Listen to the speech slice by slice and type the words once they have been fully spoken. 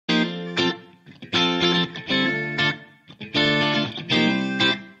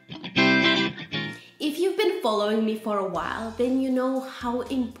been following me for a while, then you know how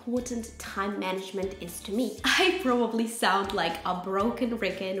important time management is to me. I probably sound like a broken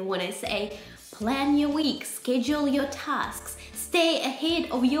record when I say, plan your week, schedule your tasks, stay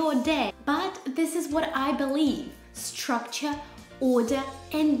ahead of your day. But this is what I believe. Structure, order,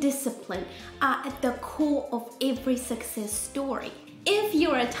 and discipline are at the core of every success story. If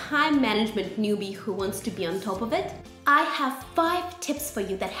you're a time management newbie who wants to be on top of it, I have 5 tips for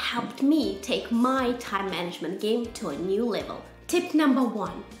you that helped me take my time management game to a new level. Tip number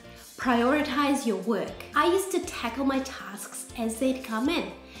 1, prioritize your work. I used to tackle my tasks as they'd come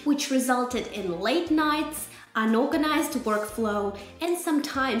in, which resulted in late nights, unorganized workflow, and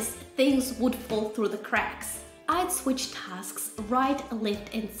sometimes things would fall through the cracks. I'd switch tasks right,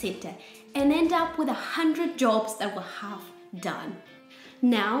 left, and center and end up with 100 jobs that were half done.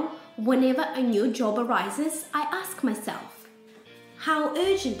 Now, whenever a new job arises, I ask myself, how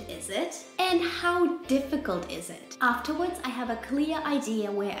urgent is it and how difficult is it? Afterwards, I have a clear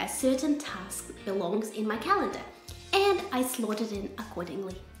idea where a certain task belongs in my calendar, and I slot it in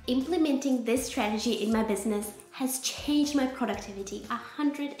accordingly. Implementing this strategy in my business has changed my productivity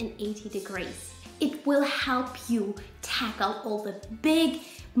 180 degrees. It will help you tackle all the big,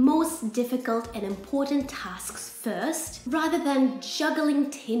 most difficult and important tasks first, rather than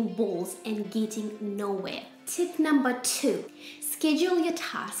juggling 10 balls and getting nowhere. Tip number 2, schedule your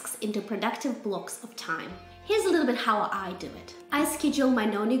tasks into productive blocks of time. Here's a little bit how I do it. I schedule my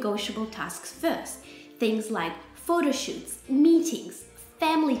non-negotiable tasks first. Things like photo shoots, meetings,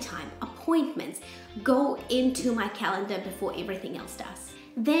 family time, appointments go into my calendar before everything else does.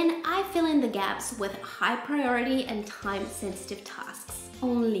 Then I fill in the gaps with high priority and time-sensitive tasks.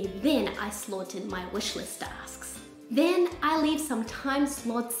 Only then I slot in my wishlist tasks. Then I leave some time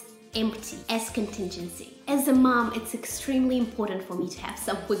slots empty as contingency. As a mom, it's extremely important for me to have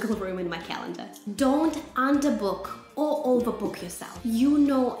some wiggle room in my calendar. Don't underbook or overbook yourself. You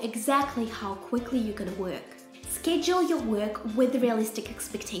know exactly how quickly you can work. Schedule your work with realistic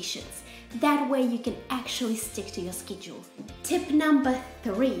expectations. That way you can actually stick to your schedule. Tip number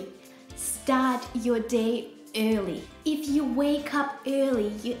 3, start your day early. If you wake up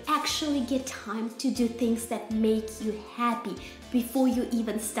early, you actually get time to do things that make you happy before you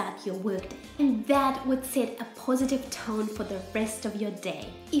even start your workday. And that would set a positive tone for the rest of your day.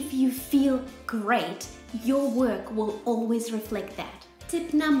 If you feel great, your work will always reflect that.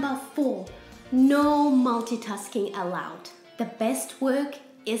 Tip number 4, no multitasking allowed. The best work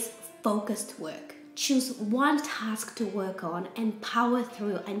is focused work. Choose one task to work on and power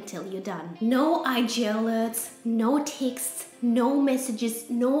through until you're done. No IG alerts, no texts, no messages,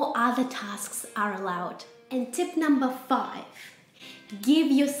 no other tasks are allowed. And tip number 5,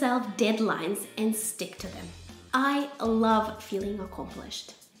 give yourself deadlines and stick to them. I love feeling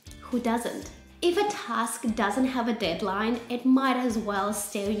accomplished. Who doesn't? If a task doesn't have a deadline, it might as well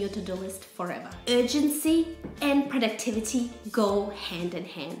stay on your to-do list forever. Urgency and productivity go hand in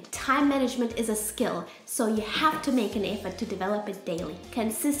hand. Time management is a skill, so you have to make an effort to develop it daily.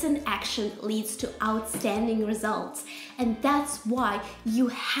 Consistent action leads to outstanding results, and that's why you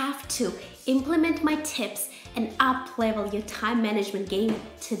have to implement my tips and up-level your time management game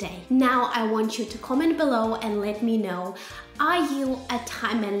today. Now I want you to comment below and let me know, are you a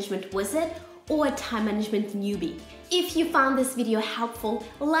time management wizard or a time management newbie? If you found this video helpful,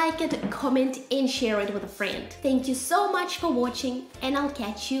 like it, comment, and share it with a friend. Thank you so much for watching, and I'll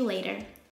catch you later.